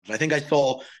And I think I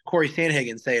saw Corey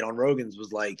Sandhagen say it on Rogan's,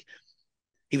 was like,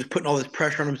 he was putting all this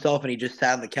pressure on himself and he just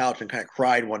sat on the couch and kind of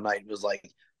cried one night and was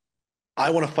like,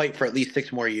 I want to fight for at least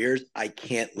 6 more years. I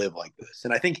can't live like this.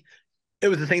 And I think it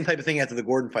was the same type of thing after the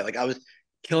Gordon fight. Like I was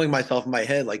killing myself in my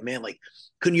head. Like, man, like,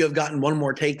 couldn't you have gotten one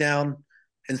more takedown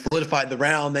and solidified the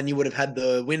round? Then you would have had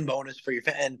the win bonus for your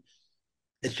fan. And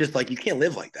it's just like, you can't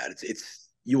live like that.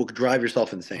 You will drive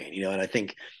yourself insane, you know? And I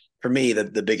think for me,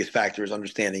 the biggest factor is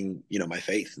understanding, my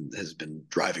faith has been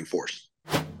driving force.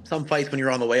 Some fights, when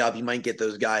you're on the way up, you might get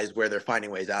those guys where they're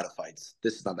finding ways out of fights.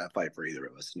 This is not that fight for either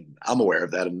of us. And I'm aware of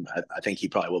that, and I think he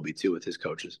probably will be too with his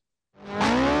coaches.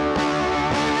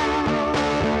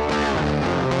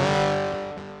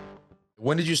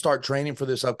 When did you start training for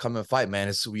this upcoming fight,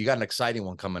 man? You got an exciting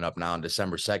one coming up now on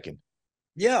December 2nd.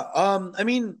 Yeah. I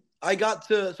mean,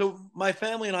 so my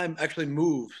family and I actually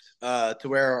moved to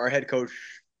where our head coach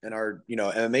and our,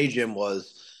 MMA gym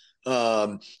was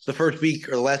the first week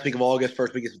or the last week of August,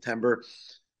 first week of September.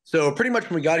 So pretty much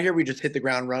when we got here, we just hit the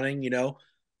ground running,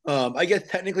 I guess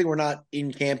technically we're not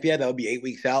in camp yet. That would be 8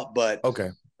 weeks out, but Okay.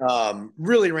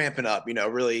 really ramping up,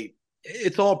 really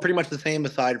it's all pretty much the same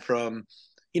aside from,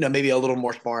 maybe a little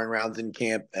more sparring rounds in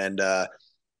camp and,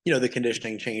 the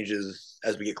conditioning changes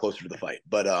as we get closer to the fight.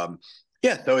 But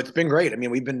yeah, so it's been great. I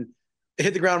mean,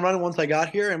 hit the ground running once I got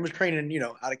here and was training,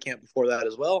 out of camp before that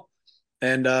as well.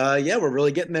 And yeah, we're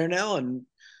really getting there now. And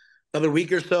another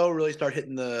week or so, really start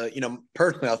hitting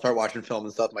personally, I'll start watching film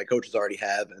and stuff my coaches already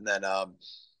have. And then,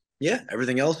 yeah,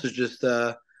 everything else is just,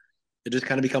 it just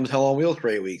kind of becomes hell on wheels for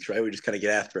 8 weeks, right? We just kind of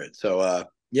get after it. So,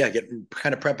 yeah, getting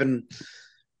kind of prepping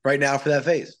right now for that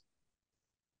phase.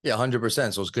 Yeah,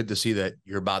 100%. So it's good to see that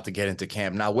you're about to get into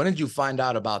camp. Now, when did you find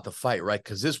out about the fight, right?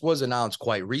 Because this was announced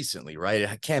quite recently, right?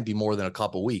 It can't be more than a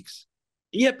couple weeks.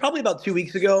 Yeah, probably about 2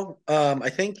 weeks ago,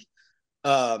 I think.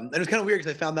 And it was kind of weird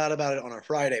because I found out about it on a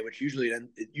Friday, which usually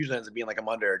ends up being like a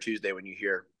Monday or Tuesday when you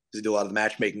hear, because they do a lot of the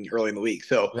matchmaking early in the week.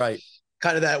 So right,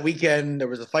 kind of that weekend, there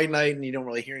was a fight night and you don't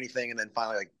really hear anything. And then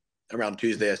finally, like around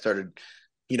Tuesday, I started,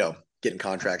 getting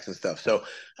contracts and stuff. So,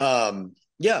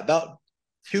 yeah, about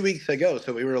 2 weeks ago.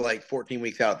 So we were like 14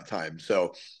 weeks out at the time. So,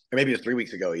 or maybe it was 3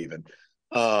 weeks ago even.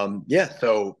 Yeah,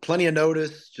 so plenty of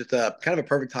notice, just kind of a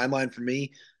perfect timeline for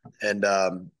me. And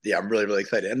yeah, I'm really, really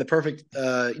excited. And the perfect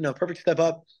step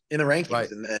up in the rankings right.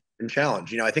 and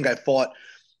challenge. I think I fought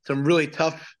some really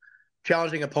tough,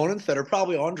 challenging opponents that are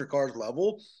probably on Drakkar's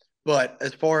level. But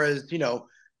as far as,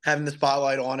 having the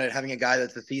spotlight on it, having a guy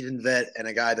that's a seasoned vet and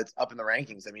a guy that's up in the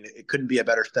rankings, I mean, it couldn't be a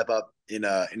better step up in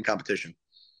competition.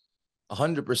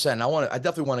 100%. I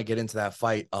definitely want to get into that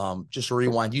fight. Just to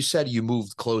rewind, you said you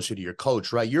moved closer to your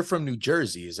coach, right? You're from New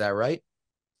Jersey, is that right?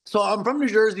 So I'm from New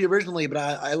Jersey originally, but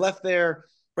I left there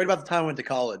right about the time I went to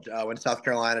college. I went to South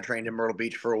Carolina, trained in Myrtle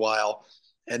Beach for a while.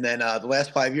 And then the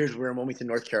last 5 years, we were in Wilmington,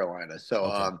 North Carolina. So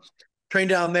Okay. Trained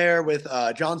down there with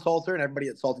John Salter and everybody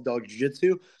at Salty Dog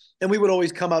Jiu-Jitsu. And we would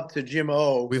always come up to Gym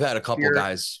O. We've had a couple here.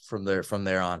 guys from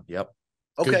there on. Yep.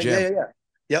 Okay. Good gym. Yeah.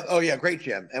 Yep. Oh, yeah. Great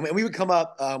gym. And we would come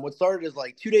up. What started as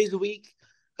like 2 days a week,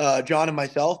 John and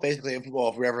myself, basically, if we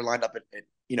were ever lined up at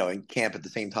in camp at the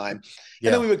same time. Yeah.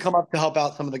 And then we would come up to help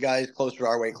out some of the guys closer to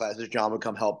our weight classes. John would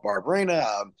come help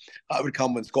Barbarena. I would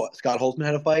come when Scott Holtzman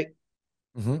had a fight.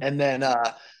 Mm-hmm. And then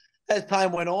as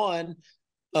time went on,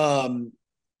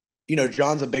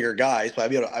 John's a bigger guy. So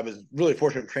I was really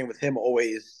fortunate to train with him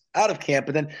always out of camp.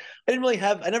 But then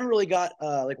I never really got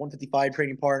like 155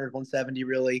 training partners, 170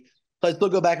 really. So I still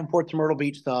go back and forth to Myrtle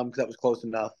Beach some because that was close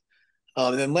enough.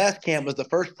 And then last camp was the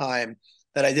first time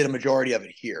that I did a majority of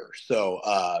it here. So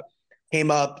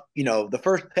came up, the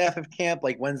first half of camp,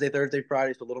 like Wednesday, Thursday,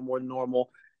 Friday, so a little more than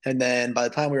normal. And then by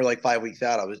the time we were like 5 weeks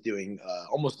out, I was doing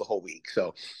almost the whole week.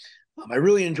 So I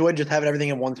really enjoyed just having everything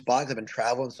in one spot because I've been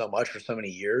traveling so much for so many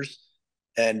years.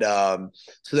 And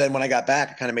so then when I got back,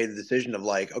 I kind of made the decision of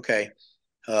like, okay,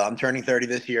 I'm turning 30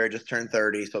 this year. I just turned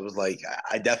 30. So it was like,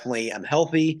 I definitely am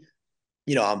healthy.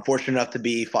 I'm fortunate enough to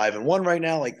be 5-1 right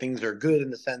now. Like things are good in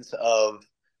the sense of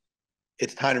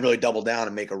it's time to really double down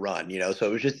and make a run, So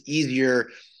it was just easier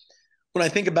when I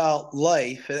think about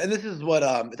life. And this is what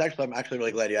I'm actually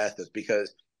really glad you asked this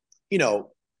because,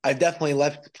 I've definitely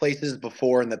left places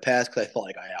before in the past because I felt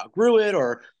like I outgrew it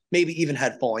or maybe even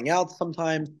had falling out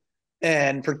sometimes.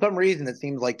 And for some reason, it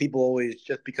seems like people always,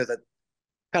 just because that's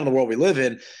kind of the world we live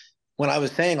in, when I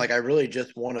was saying, like, I really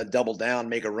just want to double down,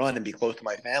 make a run and be close to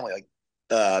my family. Like,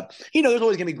 there's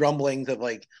always going to be grumblings of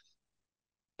like,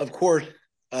 of course,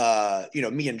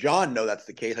 me and John know that's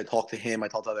the case. I talk to him, I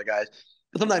talk to other guys,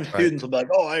 but sometimes students will be like,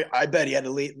 oh, I bet he had to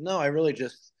leave. No,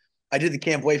 I did the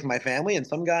camp away from my family. And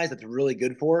some guys that's really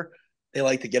good for, they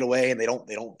like to get away and they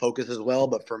don't focus as well.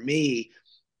 But for me,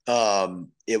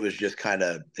 it was just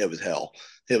it was hell.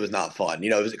 It was not fun.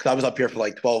 It was because I was up here for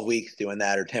like 12 weeks doing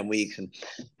that, or 10 weeks. And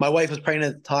my wife was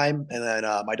pregnant at the time. And then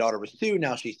my daughter was 2.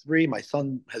 Now she's 3. My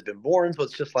son has been born. So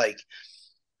it's just like,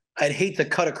 I'd hate to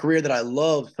cut a career that I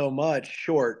love so much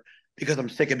short because I'm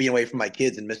sick of being away from my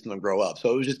kids and missing them grow up.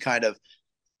 So it was just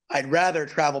I'd rather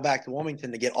travel back to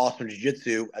Wilmington to get awesome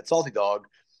jiu-jitsu at Salty Dog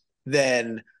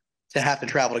than to have to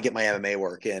travel to get my MMA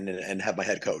work in and have my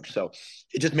head coach. So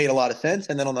it just made a lot of sense.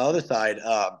 And then on the other side,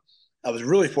 I was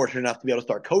really fortunate enough to be able to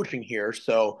start coaching here.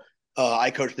 So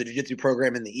I coach the jiu-jitsu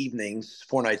program in the evenings,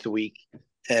 4 nights a week,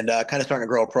 and kind of starting to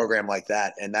grow a program like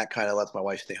that. And that kind of lets my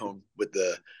wife stay home with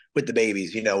the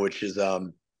babies, which is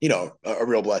a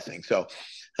real blessing. So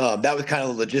that was kind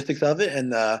of the logistics of it.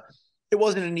 And it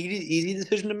wasn't an easy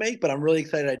decision to make, but I'm really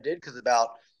excited I did, because about,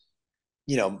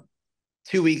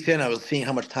 2 weeks in, I was seeing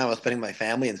how much time I was spending with my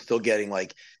family and still getting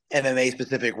like MMA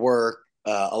specific work,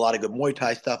 a lot of good Muay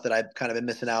Thai stuff that I've kind of been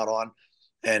missing out on.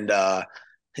 And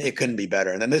it couldn't be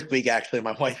better. And then this week, actually,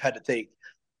 my wife had to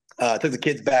took the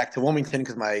kids back to Wilmington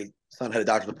because my son had a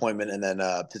doctor's appointment, and then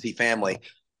to see family.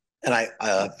 And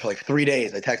I, for like 3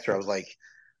 days, I texted her. I was like,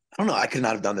 I don't know. I could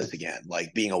not have done this again,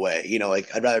 like being away.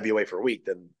 Like I'd rather be away for a week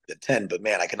than 10, but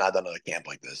man, I could not have done another camp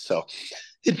like this. So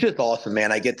it's just awesome,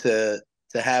 man. I get to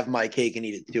have my cake and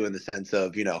eat it too, in the sense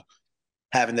of,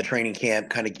 having the training camp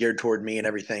kind of geared toward me and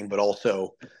everything, but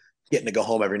also getting to go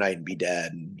home every night and be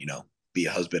dad and, be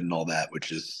a husband and all that,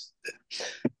 which is,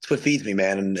 it's what feeds me,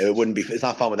 man. And it's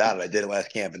not fun without it. I did it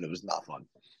last camp and it was not fun.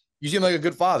 You seem like a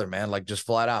good father, man. Like, just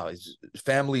flat out,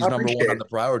 family's I number appreciate one on it. the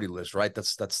priority list, right?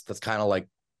 That's kind of like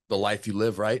the life you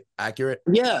live, right? Accurate.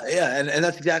 Yeah, yeah, and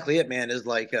that's exactly it, man. Is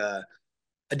like I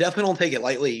definitely don't take it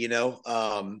lightly,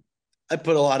 I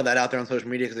put a lot of that out there on social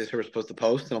media because they were supposed to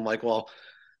post, and I'm like, well,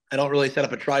 I don't really set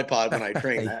up a tripod when I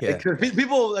train. Yeah.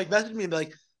 People like message me and be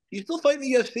like, "You still fighting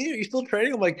the UFC? Are you still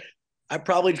training?" I'm like, I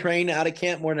probably train out of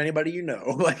camp more than anybody you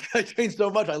know. Like I train so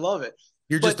much, I love it.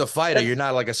 You're just But a fighter. that's You're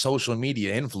not like a social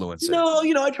media influencer. no,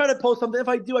 I try to post something. If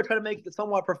I do, I try to make it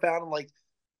somewhat profound and like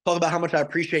talk about how much I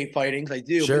appreciate fighting. 'Cause I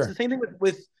do, but it's the Sure. same thing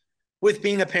with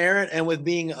being a parent and with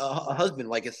being a husband.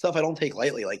 Like it's stuff I don't take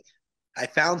lightly. Like I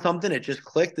found something, it just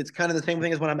clicked. It's kind of the same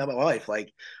thing as when I met my wife.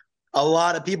 Like a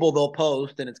lot of people, they'll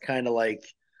post, and it's kind of like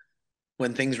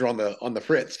when things are on the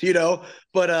fritz,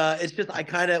 But it's just I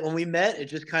kind of when we met, it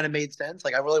just kind of made sense.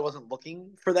 Like I really wasn't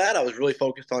looking for that. I was really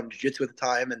focused on jiu-jitsu at the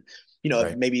time, and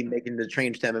Right. maybe making the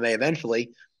change to MMA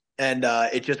eventually. And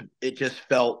it just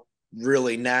felt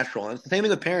really natural. And it's the same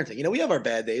thing with parenting. We have our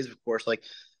bad days, of course. Like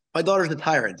my daughter's a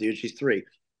tyrant, dude. She's 3.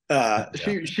 Yeah.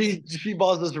 She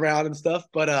bosses us around and stuff,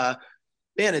 but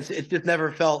man, it's just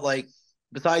never felt like,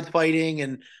 besides fighting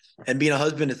and being a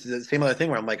husband, it's the same other thing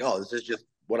where I'm like, oh, this is just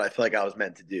what I feel like I was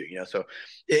meant to do. So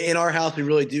in our house, we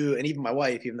really do, and even my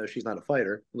wife, even though she's not a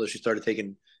fighter, although she started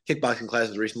taking kickboxing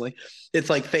classes recently, it's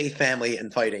like faith, family,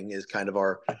 and fighting is kind of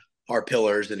our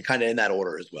pillars, and kind of in that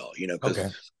order as well. Because Okay.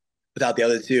 without the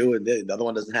other two, the other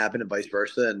one doesn't happen, and vice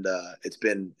versa. And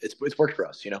it's worked for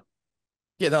us.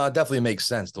 Yeah, no, it definitely makes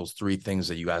sense. Those 3 things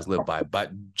that you guys live by, but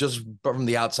just from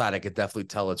the outside, I could definitely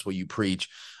tell it's what you preach.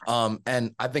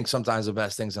 And I think sometimes the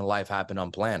best things in life happen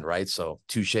unplanned, right? So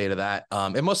touche to that.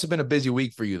 It must have been a busy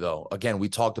week for you though. Again, we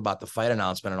talked about the fight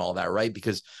announcement and all that, right?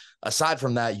 Because aside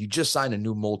from that, you just signed a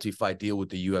new multi-fight deal with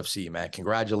the UFC, man.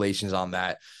 Congratulations on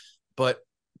that. But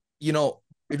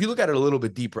if you look at it a little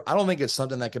bit deeper, I don't think it's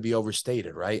something that could be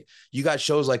overstated, right? You got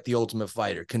shows like The Ultimate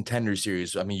Fighter, Contender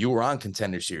Series. I mean, you were on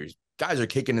Contender Series. Guys are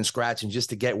kicking and scratching just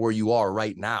to get where you are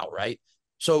right now, right?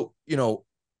 So,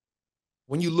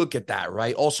 when you look at that,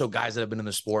 right? Also, guys that have been in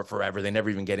the sport forever, they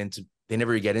never get into the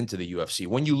UFC.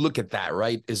 When you look at that,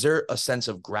 right? Is there a sense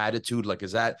of gratitude? Like,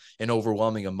 is that an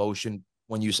overwhelming emotion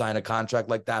when you sign a contract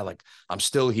like that? Like, I'm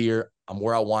still here. I'm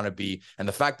where I want to be. And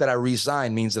the fact that I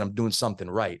re-signed means that I'm doing something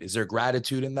right. Is there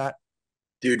gratitude in that?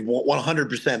 Dude,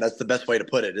 100%. That's the best way to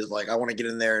put it. Is like I want to get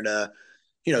in there and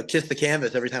kiss the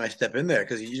canvas every time I step in there,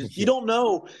 because you Yeah. don't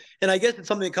know. And I guess it's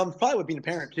something that comes probably with being a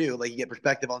parent too. Like you get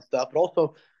perspective on stuff, but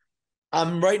also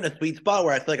I'm right in a sweet spot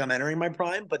where I feel like I'm entering my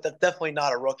prime, but that's definitely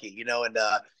not a rookie. And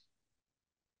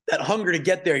that hunger to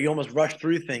get there, you almost rush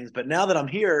through things. But now that I'm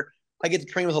here, I get to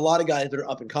train with a lot of guys that are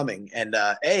up and coming, and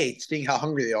seeing how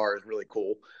hungry they are is really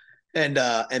cool, and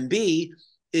B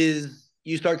is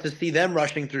you start to see them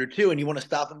rushing through too, and you want to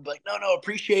stop them and be like, no,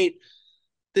 appreciate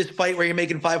this fight where you're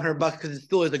making $500 because it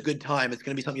still is a good time. It's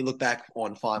going to be something you look back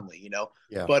on fondly.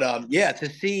 Yeah. But yeah, to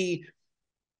see,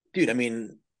 dude. I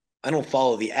mean, I don't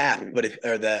follow the app, but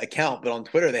or the account, but on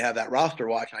Twitter they have that roster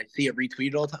watch, and I see it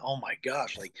retweeted all the time. Oh my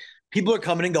gosh, like people are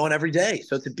coming and going every day.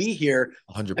 So to be here,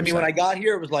 I mean, when 100%. I got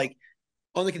here, it was like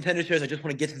on the contender series, I just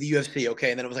want to get to the UFC.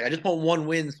 Okay. And then it was like, I just want one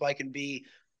win so I can be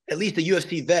at least a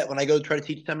UFC vet when I go try to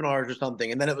teach seminars or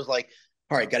something. And then it was like,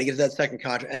 all right, got to get to that second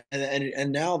contract.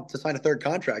 And now to sign a third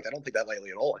contract, I don't think that lightly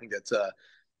at all. I think that's,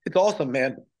 it's awesome,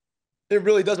 man. It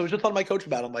really does. I was just talking to my coach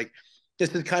about it. I'm like,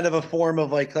 this is kind of a form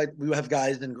of like we have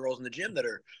guys and girls in the gym that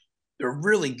they're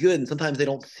really good. And sometimes they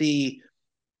don't see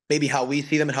maybe how we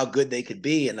see them and how good they could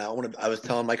be. And I was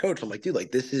telling my coach, I'm like, dude,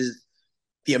 like this is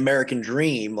the American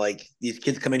dream. Like these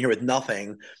kids come in here with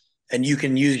nothing, and you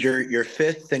can use your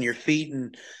fists and your feet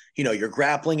and your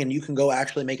grappling, and you can go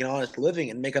actually make an honest living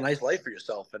and make a nice life for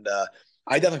yourself. And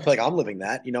I definitely feel like I'm living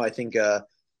that. I think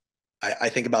I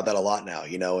think about that a lot now.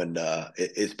 And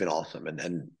it's been awesome.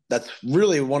 And that's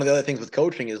really one of the other things with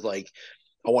coaching is like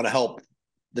I want to help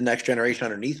the next generation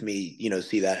underneath me,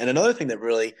 see that. And another thing that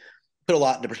really put a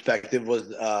lot into perspective was,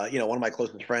 one of my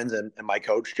closest friends and my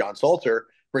coach, John Salter,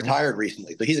 retired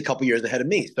recently. So he's a couple years ahead of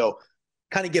me. So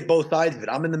kind of get both sides of it.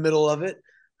 I'm in the middle of it.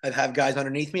 I have guys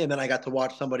underneath me, and then I got to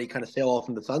watch somebody kind of sail off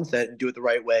in the sunset and do it the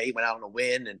right way. He went out on a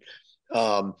win, and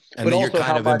And but then you're also kind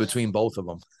how of in much, between both of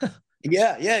them.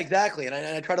 yeah, exactly. And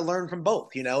I try to learn from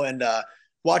both, and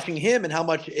watching him and how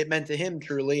much it meant to him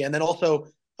truly, and then also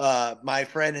my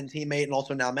friend and teammate and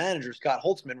also now manager Scott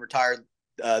Holtzman retired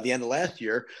the end of last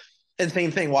year, and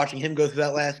same thing, watching him go through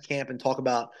that last camp and talk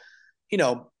about,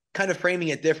 kind of framing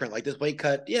it different. Like this weight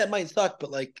cut, yeah, it might suck,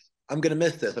 but like I'm gonna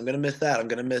miss this. I'm gonna miss that. I'm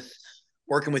gonna miss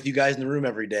working with you guys in the room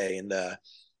every day, and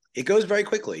it goes very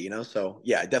quickly, So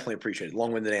yeah, I definitely appreciate it.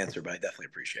 Long-winded answer, but I definitely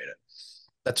appreciate it.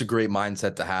 That's a great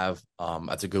mindset to have.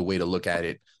 That's a good way to look at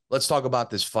it. Let's talk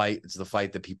about this fight. It's the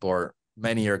fight that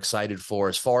many are excited for.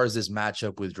 As far as this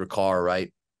matchup with Drakkar,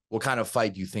 right? What kind of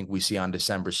fight do you think we see on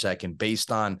December 2nd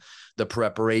based on the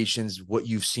preparations, what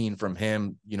you've seen from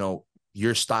him,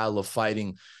 your style of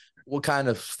fighting? What kind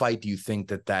of fight do you think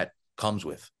that comes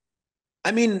with?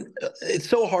 I mean, it's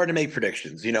so hard to make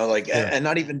predictions, Yeah. and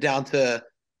not even down to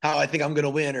how I think I'm going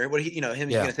to win or what he's Yeah.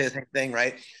 going to say the same thing,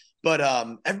 right?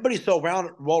 But everybody's so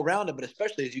well rounded, but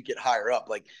especially as you get higher up,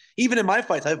 like even in my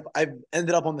fights, I've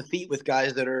ended up on the feet with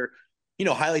guys that are,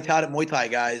 highly touted Muay Thai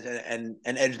guys and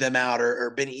edge them out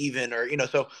or been even or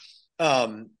so.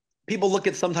 People look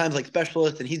at sometimes like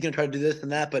specialists and he's going to try to do this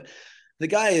and that, but the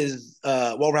guy is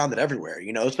well rounded everywhere,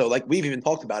 So like we've even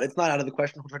talked about, it's not out of the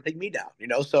question he'll try to take me down,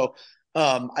 So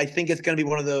I think it's going to be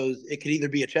one of those. It could either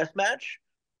be a chess match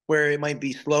where it might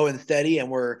be slow and steady, and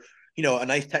we're a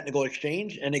nice technical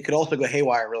exchange, and it could also go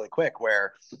haywire really quick,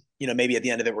 where maybe at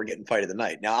the end of it we're getting fight of the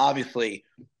night. Now, obviously,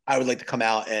 I would like to come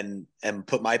out and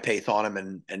put my pace on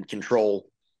him and control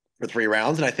for 3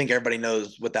 rounds, and I think everybody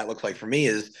knows what that looks like for me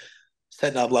is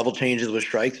setting up level changes with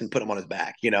strikes and put him on his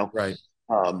back. Right.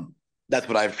 That's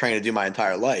what I've trained to do my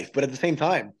entire life. But at the same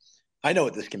time, I know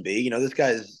what this can be. This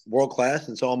guy's world class,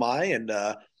 and so am I. And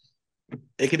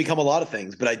it can become a lot of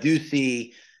things. But I do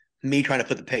see me trying to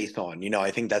put the pace on.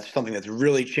 I think that's something that's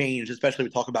really changed, especially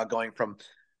we talk about going from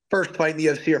first fight in the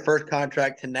UFC or first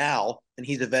contract to now. And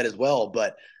he's a vet as well.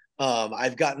 But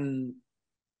I've gotten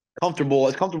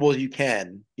as comfortable as you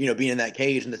can, being in that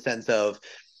cage in the sense of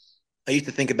I used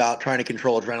to think about trying to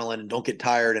control adrenaline and don't get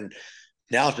tired. And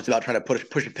now it's just about trying to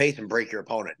push a pace and break your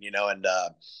opponent, and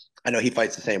I know he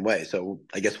fights the same way. So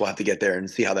I guess we'll have to get there and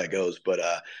see how that goes. But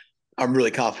I'm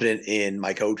really confident in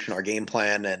my coach and our game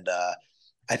plan. And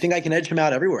I think I can edge him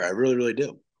out everywhere. I really, really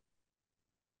do.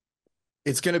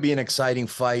 It's going to be an exciting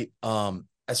fight.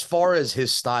 As far as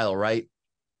his style, right?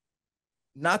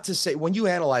 Not to say when you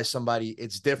analyze somebody,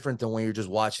 it's different than when you're just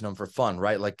watching them for fun,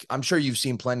 right? Like I'm sure you've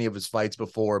seen plenty of his fights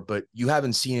before, but you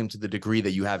haven't seen him to the degree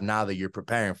that you have now that you're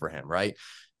preparing for him, right?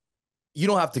 You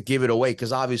don't have to give it away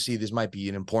because obviously this might be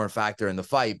an important factor in the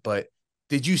fight, but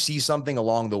did you see something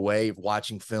along the way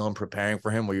watching film, preparing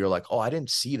for him where you're like, oh, I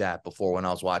didn't see that before when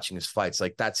I was watching his fights?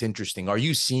 Like, that's interesting. Are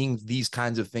you seeing these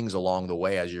kinds of things along the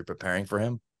way as you're preparing for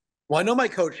him? Well, I know my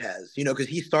coach has, because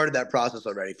he started that process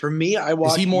already. For me, I Is he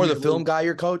watch more the usually. film guy,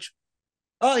 your coach?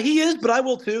 He is, but I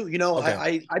will too.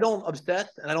 Okay. I don't obsess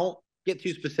and I don't get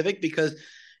too specific because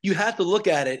you have to look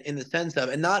at it in the sense of,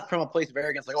 and not from a place of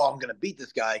arrogance, like, oh, I'm going to beat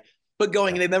this guy, but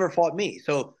going, Yeah. they've never fought me.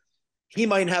 So he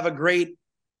might have a great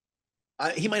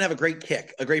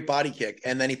kick, a great body kick,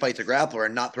 and then he fights a grappler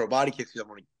and not throw body kicks because I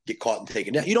want to get caught and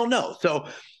taken down. You don't know. So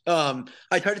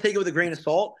I try to take it with a grain of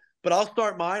salt, but I'll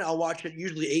start mine. I'll watch it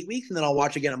usually 8 weeks, and then I'll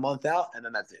watch again a month out, and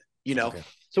then that's it. Okay.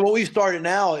 So what we've started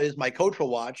now is my coach will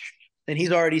watch, and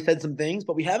he's already said some things,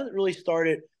 but we haven't really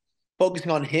started focusing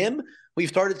on him. We've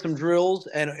started some drills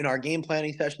and in our game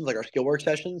planning sessions, like our skill work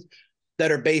sessions,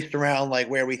 that are based around like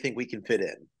where we think we can fit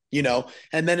in.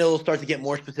 And then it'll start to get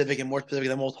more specific and more specific.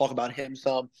 Then we'll talk about him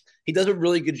some. He does a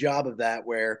really good job of that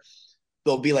where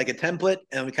there'll be like a template,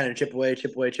 and we kind of chip away,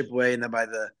 chip away, chip away, and then by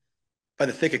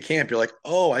the thick of camp, you're like,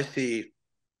 oh, I see.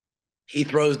 He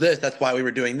throws this. That's why we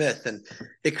were doing this, and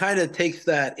it kind of takes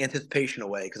that anticipation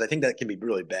away because I think that can be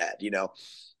really bad.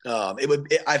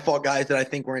 I fought guys that I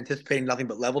think were anticipating nothing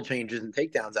but level changes and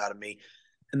takedowns out of me,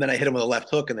 and then I hit him with a left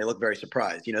hook, and they look very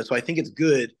surprised. So I think it's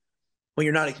good when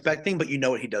you're not expecting, but you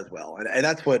know what he does well, and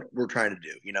that's what we're trying to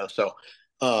do. So,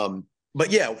 but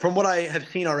yeah, from what I have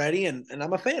seen already, and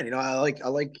I'm a fan. I like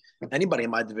anybody in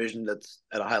my division that's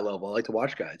at a high level. I like to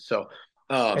watch guys. So,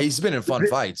 Hey, he's been in fun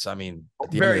fights. I mean,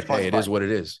 at the end of very the day, fun it is fight. what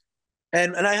it is.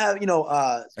 And I have, And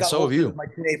Scott so have Holtzman was you. my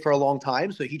teammate for a long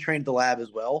time, so he trained the lab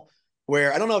as well.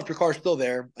 Where I don't know if Drakkar's still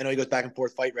there. I know he goes back and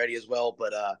forth fight ready as well,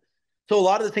 but so a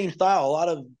lot of the same style, a lot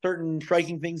of certain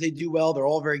striking things they do well. They're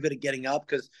all very good at getting up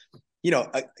because you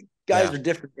know guys Yeah. are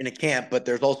different in a camp, but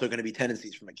there's also going to be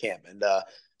tendencies from a camp, and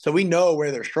so we know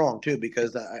where they're strong too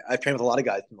because I've trained with a lot of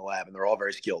guys from the lab, and they're all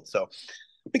very skilled. So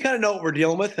we kind of know what we're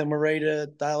dealing with, and we're ready to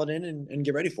dial it in and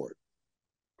get ready for it.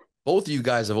 Both of you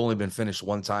guys have only been finished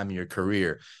one time in your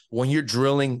career. When you're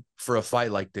drilling for a fight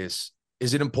like this,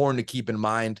 is it important to keep in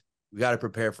mind we got to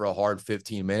prepare for a hard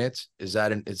 15 minutes? Is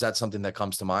that something that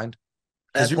comes to mind?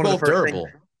 Because That's you're one of the both first things.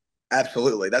 durable.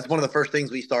 Absolutely, that's one of the first things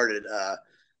we started.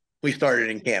 We started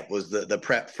in camp was the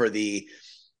prep for the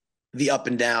up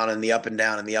and down and the up and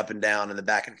down and the up and down and the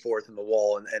back and forth and the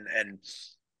wall and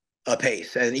a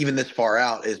pace. And even this far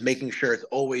out is making sure it's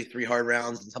always 3 hard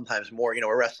rounds and sometimes more.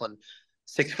 We're wrestling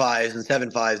 6 5s and 7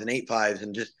 5s and 8 5s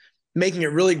and just making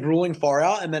it really grueling far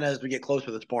out. And then as we get closer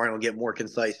to the sparring, we'll get more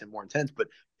concise and more intense. But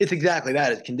it's exactly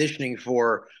that. It's conditioning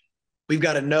for we've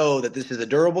got to know that this is a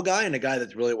durable guy and a guy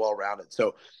that's really well rounded.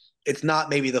 So it's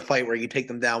not maybe the fight where you take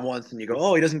them down once and you go,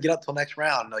 oh, he doesn't get up till next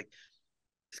round. Like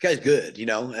this guy's good,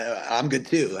 I'm good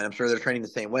too. And I'm sure they're training the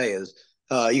same way as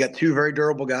you got two very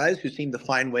durable guys who seem to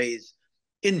find ways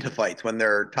into fights when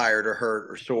they're tired or hurt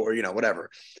or sore, whatever,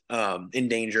 in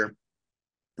danger.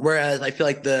 Whereas I feel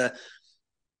like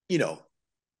you know,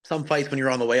 some fights when you're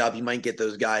on the way up, you might get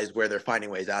those guys where they're finding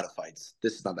ways out of fights.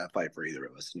 This is not that fight for either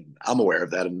of us. And I'm aware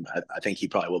of that. And I think he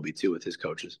probably will be too with his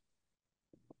coaches.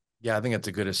 Yeah, I think that's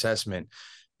a good assessment.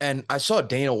 And I saw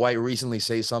Dana White recently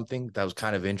say something that was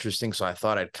kind of interesting. So I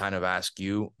thought I'd kind of ask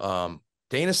you.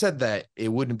 Dana said that it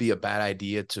wouldn't be a bad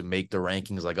idea to make the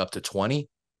rankings like up to 20.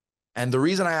 And the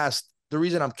reason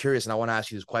I'm curious and I want to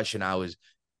ask you this question now is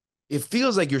it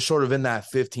feels like you're sort of in that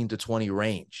 15 to 20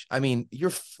 range. I mean,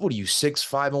 what are you,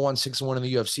 6-5-1, 6-1 in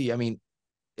the UFC? I mean,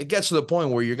 it gets to the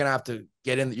point where you're going to have to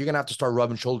get in, you're going to have to start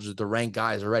rubbing shoulders with the ranked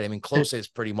guys already. I mean, Klose is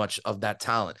pretty much of that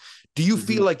talent. Do you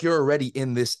feel like you're already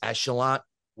in this echelon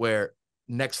where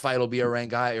next fight will be a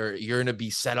ranked guy or you're going to be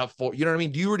set up for, you know what I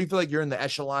mean? Do you already feel like you're in the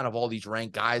echelon of all these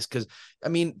ranked guys? Because, I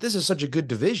mean, this is such a good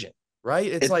division, right?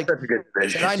 It's like, such a good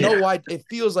division. and I know why it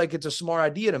feels like it's a smart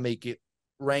idea to make it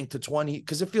ranked to 20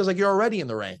 because it feels like you're already in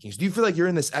the rankings. Do you feel like you're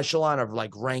in this echelon of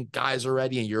like ranked guys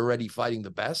already and you're already fighting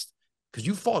the best? Because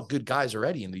you fought good guys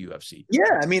already in the UFC.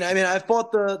 Yeah, I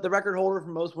fought the record holder for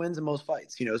most wins and most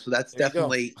fights. So that's There you go.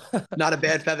 definitely not a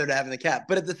bad feather to have in the cap.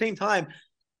 But at the same time,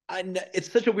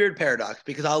 it's such a weird paradox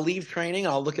because I'll leave training,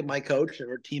 I'll look at my coach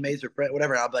or teammates or friend,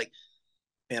 whatever, and I'll be like,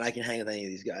 man, I can hang with any of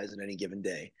these guys on any given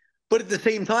day. But at the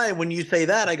same time, when you say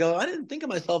that, I go, I didn't think of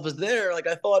myself as there. Like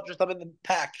I thought, just I'm in the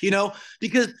pack,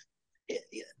 because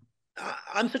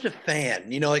I'm such a fan.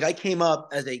 Like I came up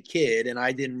as a kid and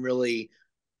I didn't really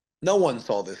no one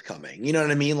saw this coming. You know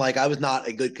what I mean? Like I was not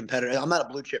a good competitor. I'm not a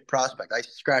blue chip prospect. I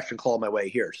scratched and clawed my way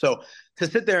here. So to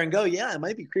sit there and go, yeah, I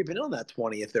might be creeping in on that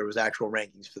 20 if there was actual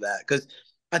rankings for that. Because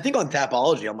I think on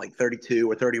Tapology, I'm like 32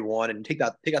 or 31, and take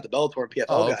out the Bellator and PFL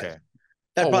Oh, guys. okay.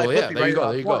 That Oh, probably well, puts yeah, me there you right go. around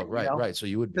There you 20. go. Right, right. So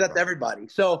you would be. That's everybody.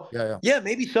 So Yeah, yeah,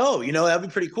 maybe so. That'd be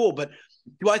pretty cool. But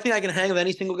do I think I can hang with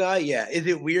any single guy? Yeah. Is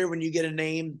it weird when you get a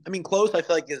name? I mean, Close, I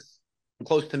feel like is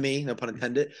close to me, no pun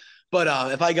intended. But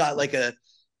if I got like a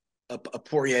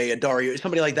Poirier, a Dario,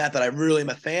 somebody like that I really am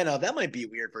a fan of, that might be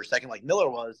weird for a second, like Miller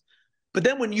was. But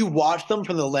then when you watch them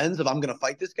from the lens of I'm going to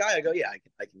fight this guy, I go, yeah,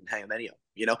 I can hang with any of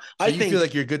them. So you feel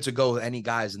like you're good to go with any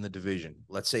guys in the division?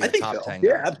 Let's say I a think top so. 10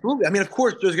 Yeah, guy. absolutely. Of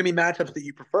course, there's going to be matchups that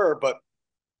you prefer, but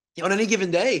on any given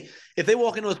day, if they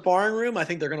walk into a sparring room, I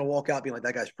think they're going to walk out being like,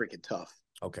 that guy's freaking tough.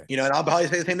 Okay. And I'll probably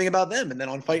say the same thing about them. And then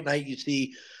on fight night, you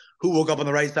see who woke up on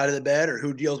the right side of the bed or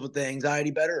who deals with the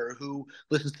anxiety better or who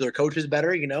listens to their coaches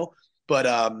better, But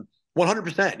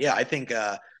 100%. Yeah, I think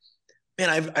man,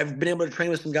 I've been able to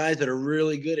train with some guys that are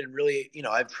really good and really,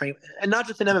 I've trained and not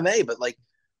just in MMA, but like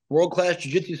world class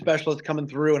jiu-jitsu specialists coming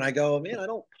through and I go, man, I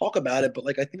don't talk about it, but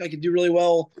like I think I could do really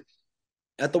well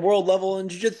at the world level in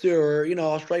jiu-jitsu or,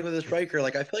 I'll strike with a striker.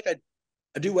 Like I feel like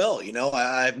I do well,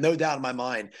 I have no doubt in my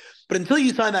mind. But until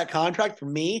you sign that contract, for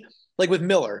me, like with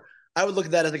Miller, I would look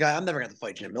at that as a guy, I'm never going to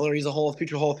fight Jim Miller. He's a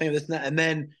future Hall of Fame, this and that. And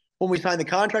then when we signed the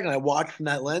contract and I watch from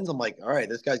that lens, I'm like, all right,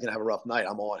 this guy's going to have a rough night.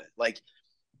 I'm on it. Like,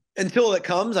 until it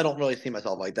comes, I don't really see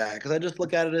myself like that because I just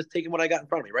look at it as taking what I got in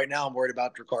front of me. Right now, I'm worried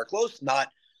about Drakkar Klose, not,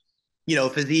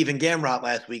 Fiziev and Gamrot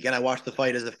last weekend. I watched the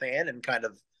fight as a fan and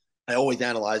I always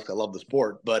analyze because I love the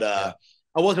sport. But Yeah.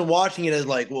 I wasn't watching it as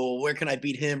like, well, where can I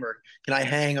beat him or can I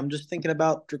hang? I'm just thinking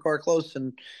about Drakkar Close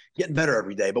and getting better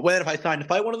every day. But if I signed to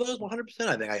fight one of those, 100%,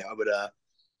 I think I would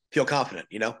feel confident.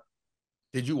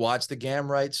 Did you watch the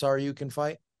Gamrot Saryukin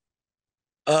fight?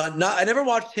 Not I never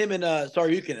watched him in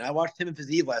Saryukin. I watched him in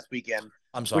Fiziev last weekend,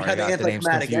 I'm which sorry, I had the got the names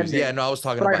anti-climatic confused. Yeah, ending. no, I was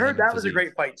talking But I about heard him and that was a Fiziev.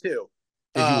 great fight too.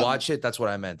 Did you watch it? That's what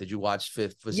I meant. Did you watch Yeah,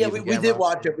 Fiziev and we did Gamrot?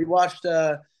 watch it. We watched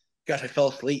gosh, I fell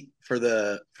asleep for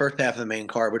the first half of the main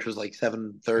card, which was like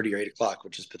 7:30 or 8 o'clock,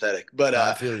 which is pathetic. But No,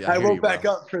 I feel you. I I hear you, woke back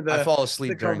bro. up for I the fall the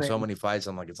asleep during so co-main. many fights.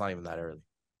 I'm like, it's not even that early.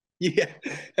 Yeah,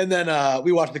 and then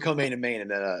we watched the co-main and main, and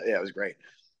then yeah, it was great.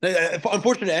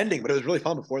 Unfortunate ending, but it was really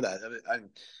fun before that.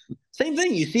 Same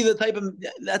thing. You see the type of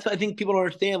that's I think people don't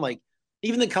understand. Like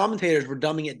even the commentators were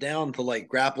dumbing it down to like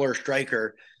grappler,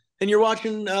 striker, and you're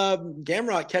watching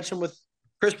Gamrot catch him with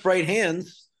crisp right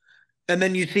hands, and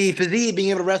then you see Fiziev being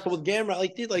able to wrestle with Gamrot.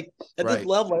 Like dude, like at this Right.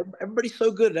 level, everybody's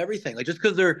so good at everything. Like just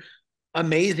because they're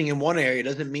amazing in one area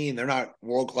doesn't mean they're not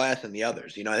world class in the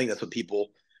others. I think that's what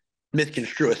people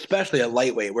misconstrue, especially at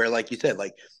lightweight, where like you said,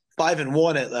 like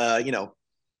 5-1 at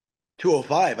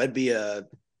 205, I'd be a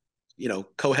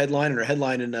co-headline or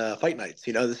headline in fight nights.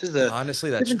 This is a Honestly,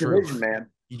 that's different true. division, man.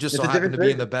 You just It's so a happen different to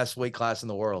be in the division. best weight class in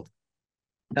the world.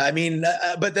 I mean,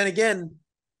 but then again,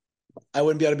 I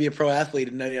wouldn't be able to be a pro athlete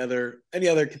in any other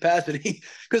capacity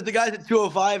because the guys at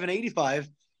 205 and 85,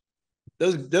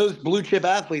 those blue chip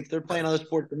athletes, they're playing other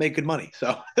sports that make good money.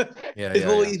 So it's Yeah, a yeah,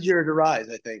 little yeah. easier to rise,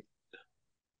 I think.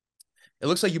 It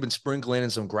looks like you've been sprinkling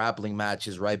in some grappling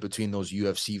matches right between those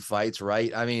UFC fights,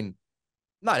 right? I mean,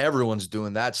 not everyone's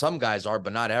doing that. Some guys are,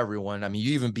 but not everyone. I mean,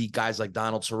 you even beat guys like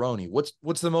Donald Cerrone.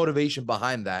 What's the motivation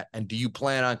behind that? And do you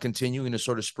plan on continuing to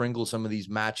sort of sprinkle some of these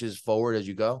matches forward as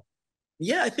you go?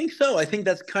 Yeah, I think so. I think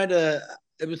that's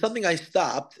it was something I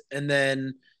stopped and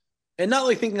not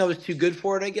like thinking I was too good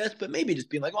for it, I guess, but maybe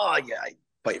just being like, oh yeah, I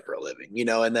fight for a living.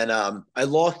 And then I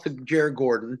lost to Jared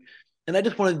Gordon and I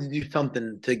just wanted to do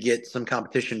something to get some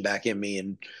competition back in me.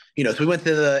 And so we went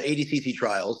to the ADCC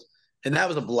trials and that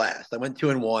was a blast. I went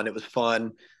 2-1. It was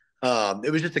fun.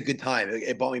 It was just a good time.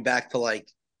 It brought me back to like,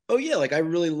 oh yeah, like I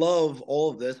really love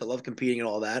all of this. I love competing and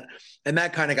all that. And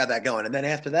that kind of got that going. And then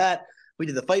after that, we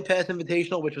did the Fight Pass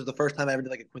Invitational, which was the first time I ever did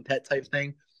like a quintet type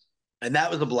thing. And that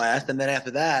was a blast. And then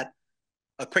after that,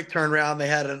 a quick turnaround. They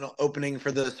had an opening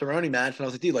for the Cerrone match, and I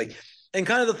was like, dude, like, and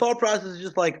kind of the thought process is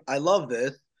just like, I love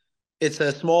this. It's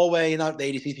a small way, not the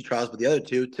ADCC trials, but the other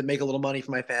two, to make a little money for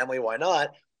my family. Why not?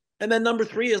 And then number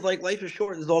three is like, life is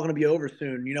short. This is all going to be over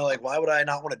soon. Like, why would I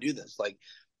not want to do this? Like,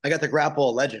 I got to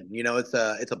grapple a legend. It's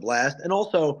a blast. And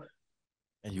also,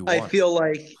 And you I won. feel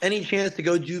like any chance to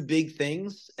go do big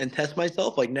things and test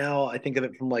myself, like now I think of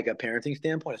it from like a parenting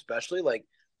standpoint, especially like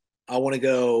I want to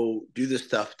go do this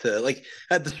stuff to like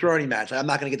at the sorority match. I'm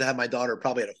not going to get to have my daughter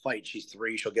probably at a fight. She's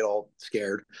 3. She'll get all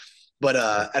scared. But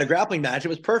Sure. at a grappling match, it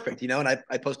was perfect. And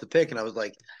I posted a pic and I was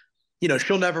like,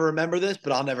 she'll never remember this,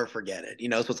 but I'll never forget it.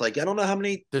 So it's like, I don't know how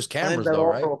many There's times cameras that though,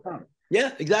 offer right? will come.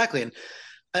 Yeah, exactly. And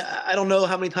I don't know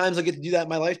how many times I get to do that in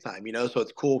my lifetime. So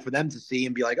it's cool for them to see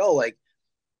and be like, oh, like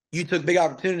you took big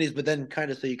opportunities, but then kind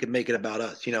of so you could make it about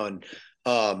us. And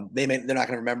they're not going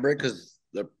to remember it because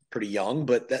they're pretty young,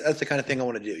 but that's the kind of thing I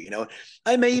want to do.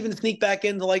 I may even sneak back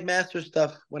into like master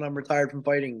stuff when I'm retired from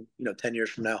fighting, 10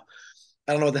 years from now.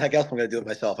 I don't know what the heck else I'm going to do with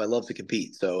myself. I love to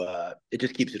compete. So it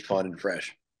just keeps it fun and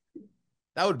fresh.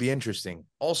 That would be interesting.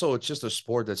 Also, it's just a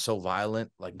sport that's so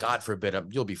violent. Like, God forbid,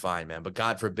 you'll be fine, man. But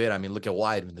God forbid, I mean, look at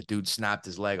Weidman. The dude snapped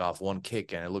his leg off one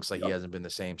kick, and it looks like he hasn't been the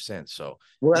same since. So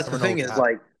Well, you that's the never know thing what could is happen.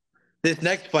 like this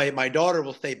next fight, my daughter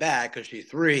will stay back because she's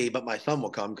 3, but my son will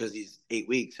come because he's 8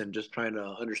 weeks and just trying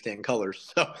to understand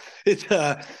colors. So it's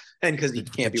and because he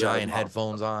The can't be without his giant mom.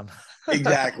 headphones on.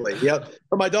 Exactly. Yep.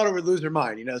 But my daughter would lose her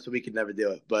mind, so we could never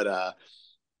do it. But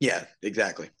yeah,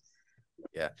 exactly.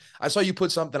 Yeah. I saw you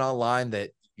put something online that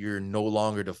you're no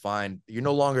longer defining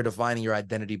your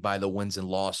identity by the wins and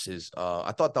losses.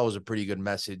 I thought that was a pretty good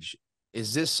message.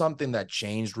 Is this something that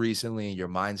changed recently in your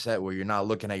mindset where you're not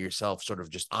looking at yourself sort of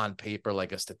just on paper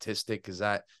like a statistic?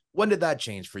 When did that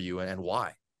change for you and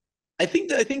why? I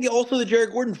think also the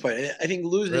Jared Gordon fight. I think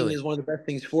losing Really? is one of the best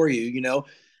things for you.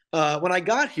 When I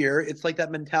got here, it's like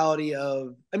that mentality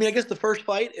of, I mean, I guess the first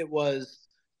fight, it was,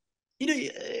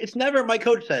 it's never. My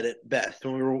coach said it best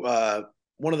when we were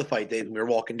one of the fight days when we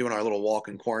were doing our little walk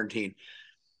in quarantine,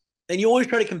 and you always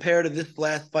try to compare to this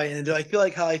last fight, and do I feel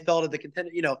like how I felt at the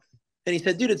contender, And he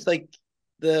said, dude, it's like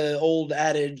the old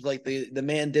adage, like the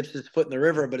man dips his foot in the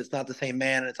river, but it's not the same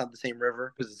man and it's not the same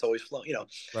river because it's always flowing.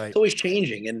 It's Right. always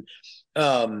changing,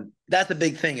 and that's a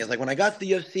big thing. Is like when I got to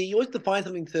the UFC, you always have to find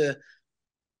something to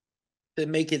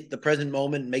make it the present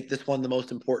moment, make this one the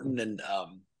most important, and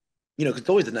because it's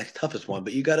always the next toughest one.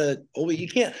 But you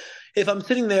can't. If I'm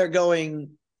sitting there going,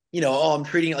 oh, I'm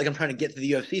treating it like I'm trying to get to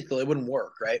the UFC still, it wouldn't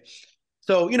work, right?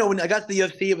 So, when I got to the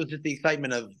UFC, it was just the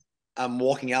excitement of I'm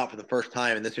walking out for the first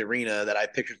time in this arena that I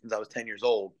pictured since I was 10 years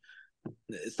old.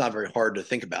 It's not very hard to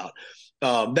think about.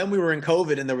 Then we were in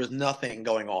COVID and there was nothing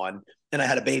going on, and I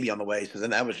had a baby on the way. So then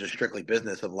that was just strictly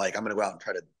business of like, I'm going to go out and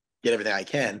try to get everything I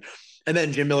can. And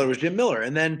then Jim Miller was Jim Miller.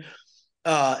 And then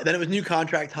it was new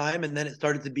contract time. And then it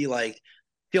started to be like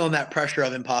feeling that pressure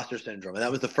of imposter syndrome. And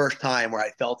that was the first time where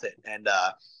I felt it. And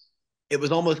it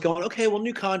was almost going, okay, well,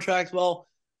 new contracts. Well,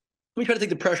 let me try to take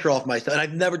the pressure off myself. And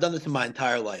I've never done this in my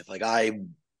entire life. Like, I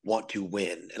want to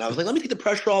win. And I was like, let me take the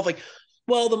pressure off. Like,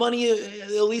 well, the money,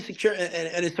 at least secure.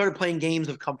 And it started playing games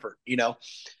of comfort,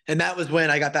 And that was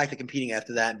when I got back to competing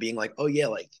after that and being like, oh, yeah,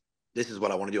 like, this is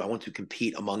what I want to do. I want to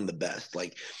compete among the best.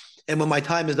 Like, and when my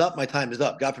time is up, my time is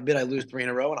up. God forbid I lose 3 in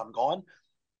a row and I'm gone.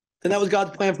 And that was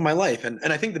God's plan for my life. And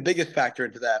I think the biggest factor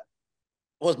into that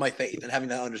was my faith and having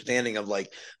that understanding of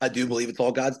like, I do believe it's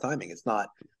all God's timing. It's not,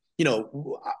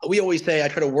 we always say I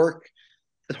try to work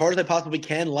as hard as I possibly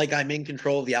can, like I'm in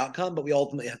control of the outcome, but we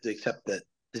ultimately have to accept that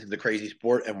this is a crazy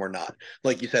sport and we're not.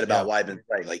 Like you said about Weidman,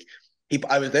 right? Like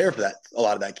I was there for that, a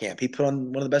lot of that camp. He put on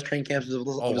one of the best training camps of his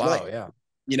life.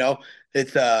 Yeah.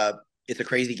 It's a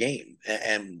crazy game,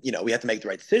 and we have to make the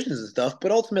right decisions and stuff.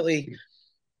 But ultimately,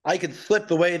 I could slip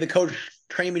the way the coach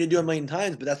trained me to do a million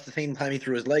times, but that's the same time he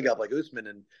threw his leg up like Usman,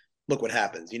 and look what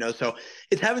happens. So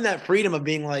it's having that freedom of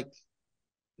being like,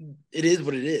 it is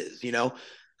what it is. So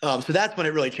that's when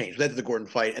it really changed. That's the Gordon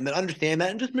fight, and then understand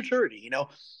that and just maturity.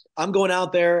 I'm going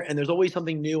out there, and there's always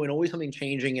something new and always something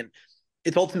changing, and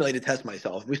it's ultimately to test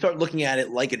myself. If we start looking at it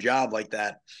like a job like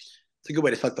that, it's a good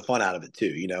way to suck the fun out of it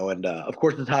too, and of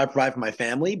course it's how I provide for my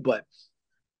family, but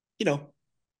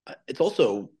it's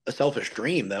also a selfish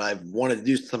dream that I've wanted to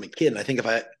do since I'm a kid. And I think if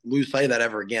I lose sight of that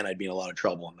ever again, I'd be in a lot of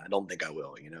trouble. And I don't think I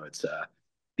will, it's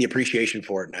the appreciation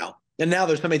for it now. And now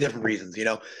there's so many different reasons,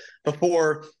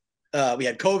 before we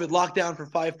had COVID lockdown for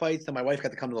 5 fights and my wife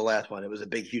got to come to the last one. It was a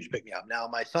big, huge pick me up. Now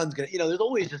my son's going to, there's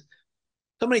always just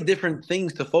so many different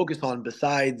things to focus on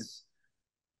besides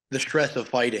the stress of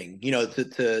fighting,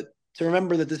 to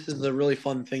remember that this is a really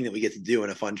fun thing that we get to do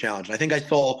and a fun challenge. And I think I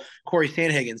saw Corey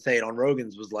Sandhagen say it on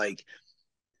Rogan's, was like,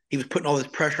 he was putting all this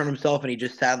pressure on himself and he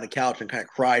just sat on the couch and kind of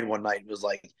cried one night and was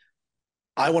like,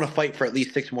 I want to fight for at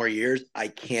least 6 more years. I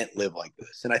can't live like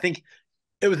this. And I think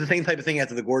it was the same type of thing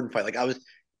after the Gordon fight. Like, I was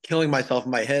killing myself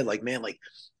in my head. Like, man, like,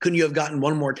 couldn't you have gotten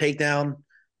one more takedown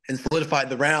and solidified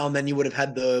the round? Then you would have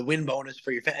had the win bonus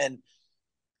for your fan. And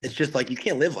it's just like, you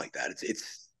can't live like that.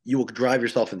 It's you will drive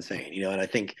yourself insane, And I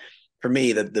think for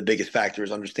me, the biggest factor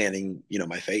is understanding,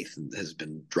 my faith has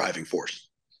been driving force.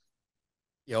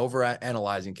 Yeah, over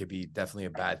analyzing can be definitely a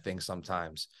bad thing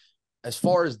sometimes. As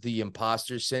far as the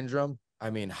imposter syndrome, I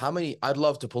mean, I'd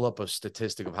love to pull up a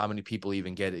statistic of how many people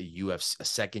even get a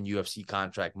second UFC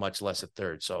contract, much less a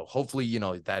third. So hopefully,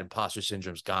 that imposter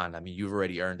syndrome's gone. I mean, you've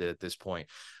already earned it at this point.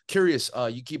 Curious,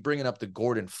 you keep bringing up the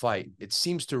Gordon fight. It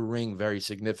seems to ring very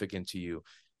significant to you.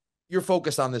 You're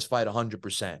focused on this fight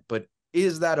 100%, but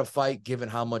is that a fight, given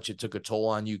how much it took a toll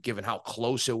on you, given how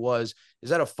close it was? Is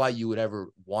that a fight you would ever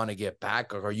want to get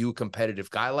back? Or are you a competitive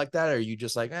guy like that? Or are you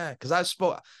just like, because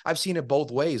I've seen it both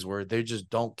ways where they just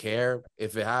don't care.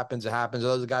 If it happens, it happens.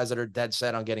 Those are the guys that are dead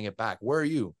set on getting it back. Where are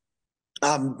you?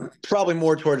 Probably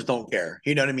more towards don't care.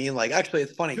 You know what I mean? Like, actually,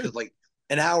 it's funny because like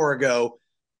an hour ago,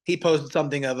 he posted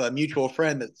something of a mutual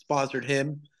friend that sponsored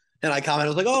him. And I commented,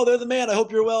 I was like, oh, they're the man. I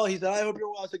hope you're well. He said, I hope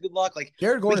you're well. I said, good luck. Like,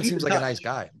 Jared Gordon seems like a nice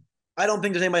guy. I don't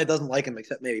think there's anybody that doesn't like him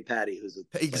except maybe Patty, who's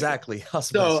exactly.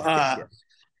 So,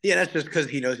 yeah, that's just because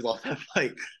he knows he lost that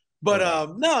fight.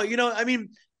 But no, I mean,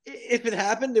 if it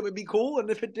happened, it would be cool,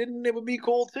 and if it didn't, it would be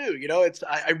cool too.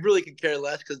 I really could care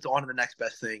less because it's on to the next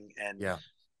best thing, and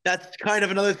that's kind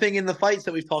of another thing in the fights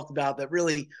that we've talked about that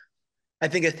really, I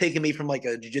think, has taken me from like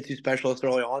a jiu-jitsu specialist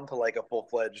early on to like a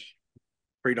full-fledged,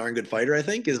 pretty darn good fighter. I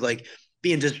think is like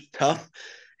being just tough.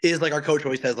 Is like our coach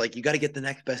always says, like, you got to get the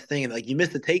next best thing. And like, you miss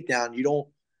the takedown, you don't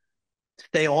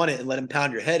stay on it and let him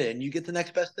pound your head in. You get the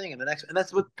next best thing and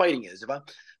that's what fighting is. If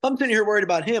I'm sitting here worried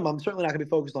about him, I'm certainly not going to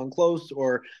be focused on Klose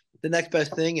or the next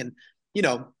best thing. And,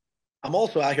 I'm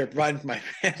also out here providing for my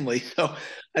family. So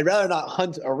I'd rather not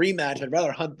hunt a rematch. I'd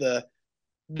rather hunt the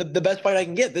best fight I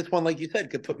can get. This one, like you said,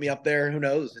 could put me up there. Who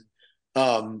knows?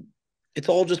 And it's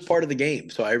all just part of the game.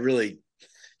 So I really,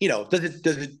 does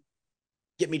it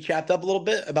get me chapped up a little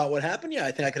bit about what happened? Yeah,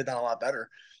 I think I could have done a lot better.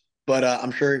 But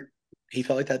I'm sure he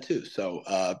felt like that too. So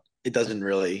it doesn't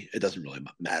really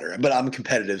matter. But I'm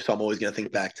competitive, so I'm always gonna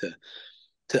think back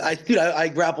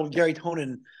I grappled Gary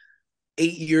Tonin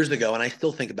 8 years ago, and I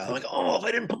still think about it. I'm like, oh, if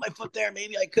I didn't put my foot there,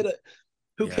 maybe I could have.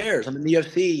 Who Yeah, cares? I'm in the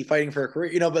UFC fighting for a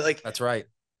career, but like that's right.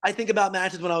 I think about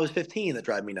matches when I was 15 that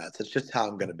drive me nuts. It's just how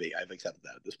I'm going to be. I've accepted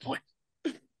that at this point.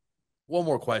 One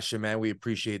more question, man. We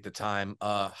appreciate the time.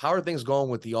 How are things going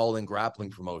with the All In Grappling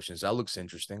promotions? That looks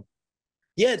interesting.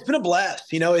 Yeah, it's been a blast.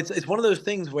 It's one of those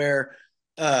things where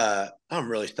I'm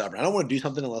really stubborn. I don't want to do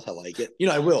something unless I like it.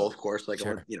 I will, of course, like I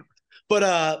want, Sure. but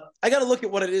I got to look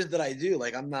at what it is that I do.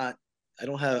 Like I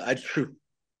don't have I true.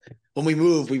 When we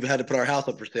moved, we've had to put our house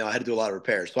up for sale. I had to do a lot of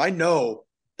repairs. So I know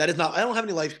that is not I don't have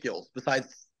any life skills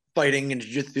besides fighting and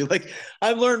jiu-jitsu. Like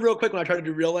I've learned real quick when I try to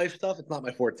do real life stuff, it's not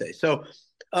my forte. So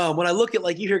when I look at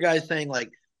like you hear guys saying like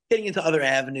getting into other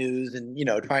avenues and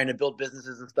trying to build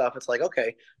businesses and stuff, it's like,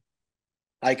 okay,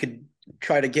 I could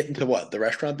try to get into the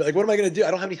restaurant. But like, what am I going to do?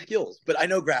 I don't have any skills, but I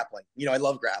know grappling. I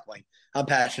love grappling. I'm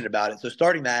passionate about it. So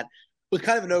starting that was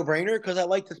kind of a no brainer because I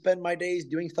like to spend my days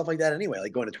doing stuff like that anyway,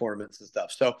 like going to tournaments and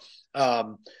stuff. So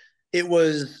um, it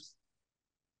was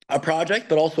a project,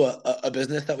 but also a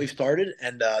business that we've started.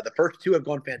 And the first two have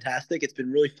gone fantastic. It's been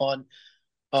really fun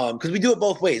because we do it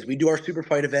both ways. We do our super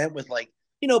fight event with like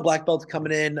black belts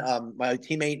coming in. My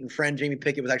teammate and friend Jamie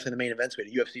Pickett was actually the main event, so we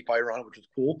had a UFC fighter on it, which was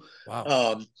cool.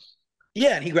 Wow.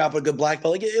 Yeah, and he grappled a good black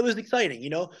belt. Like it was exciting.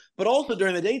 But also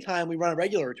during the daytime, we run a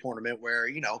regular tournament where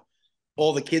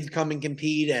all the kids come and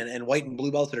compete, and white and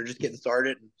blue belts that are just getting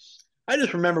started. And I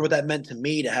just remember what that meant to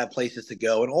me to have places to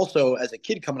go, and also as a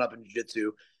kid coming up in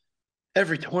jiu-jitsu,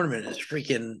 every tournament is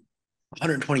freaking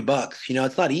 $120.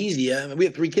 It's not easy. I mean, we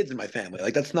have 3 kids in my family.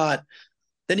 Like that's not.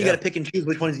 Then you got Yeah. to pick and choose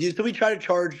which ones to use. So we try to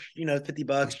charge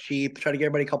 $50 cheap. Try to get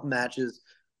everybody a couple matches.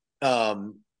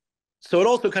 Um, so it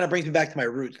also kind of brings me back to my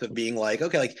roots of being like,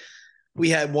 okay, like we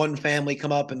had one family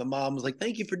come up and the mom was like,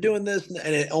 thank you for doing this.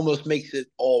 And it almost makes it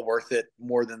all worth it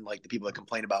more than like the people that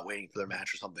complain about waiting for their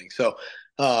match or something. So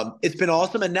it's been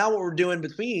awesome. And now what we're doing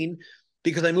between,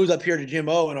 because I moved up here to Gym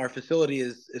O and our facility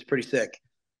is pretty sick.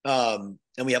 And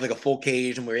we have like a full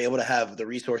cage and we're able to have the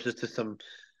resources to some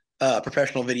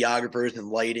professional videographers and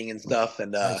lighting and stuff.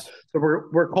 And Nice.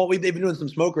 so they've been doing some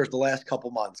smokers the last couple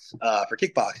months for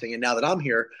kickboxing. And now that I'm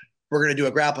here, we're going to do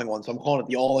a grappling one. So I'm calling it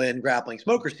the All In Grappling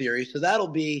Smoker Series. So that'll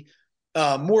be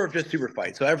more of just super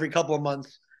fights. So every couple of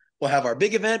months, we'll have our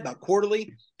big event about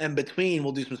quarterly, and between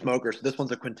we'll do some smokers. So this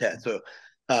one's a quintet. So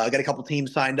I got a couple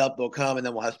teams signed up. They'll come, and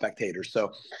then we'll have spectators.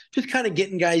 So just kind of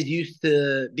getting guys used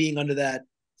to being under that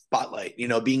spotlight,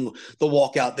 being the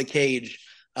walkout, the cage,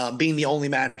 being the only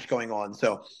match going on.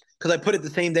 So because I put it the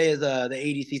same day as the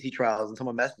ADCC trials, and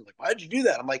someone messaged me like, "Why did you do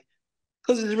that?" I'm like,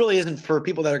 because this really isn't for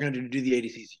people that are going to do the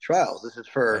ADCC trials. This is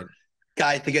Right. for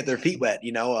guys to get their feet wet.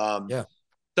 Yeah.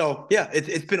 So yeah,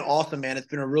 it's been awesome, man. It's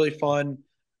been a really fun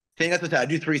thing. That's what I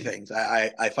do. 3 things.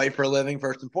 I fight for a living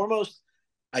first and foremost.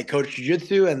 I coach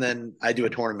jiu-jitsu, and then I do a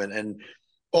tournament. And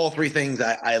all 3 things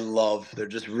I love. They're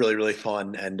just really, really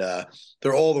fun, and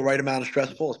they're all the right amount of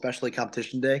stressful, especially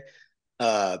competition day.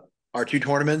 Our 2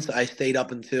 tournaments, I stayed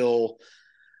up until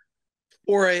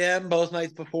 4 a.m. both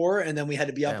nights before, and then we had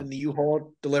to be up Damn. in the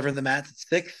U-Haul delivering the mats at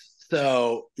 6.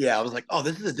 So yeah, I was like, oh,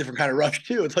 this is a different kind of rush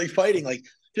too. It's like fighting, like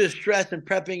just stress and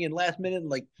prepping and last minute, and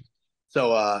like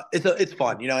so. It's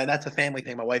fun, and that's a family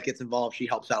thing. My wife gets involved; she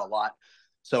helps out a lot.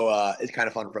 So it's kind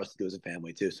of fun for us to do as a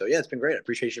family too. So yeah, it's been great. I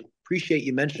appreciate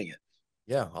you mentioning it.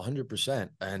 Yeah, 100%.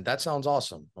 And that sounds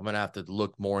awesome. I'm going to have to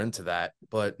look more into that.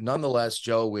 But nonetheless,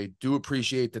 Joe, we do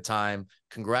appreciate the time.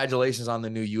 Congratulations on the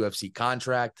new UFC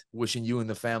contract. Wishing you and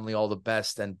the family all the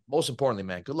best. And most importantly,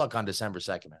 man, good luck on December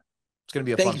 2nd, man. It's going to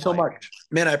be a Thank fun you so fight. much,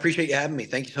 man. I appreciate you having me.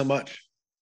 Thank you so much.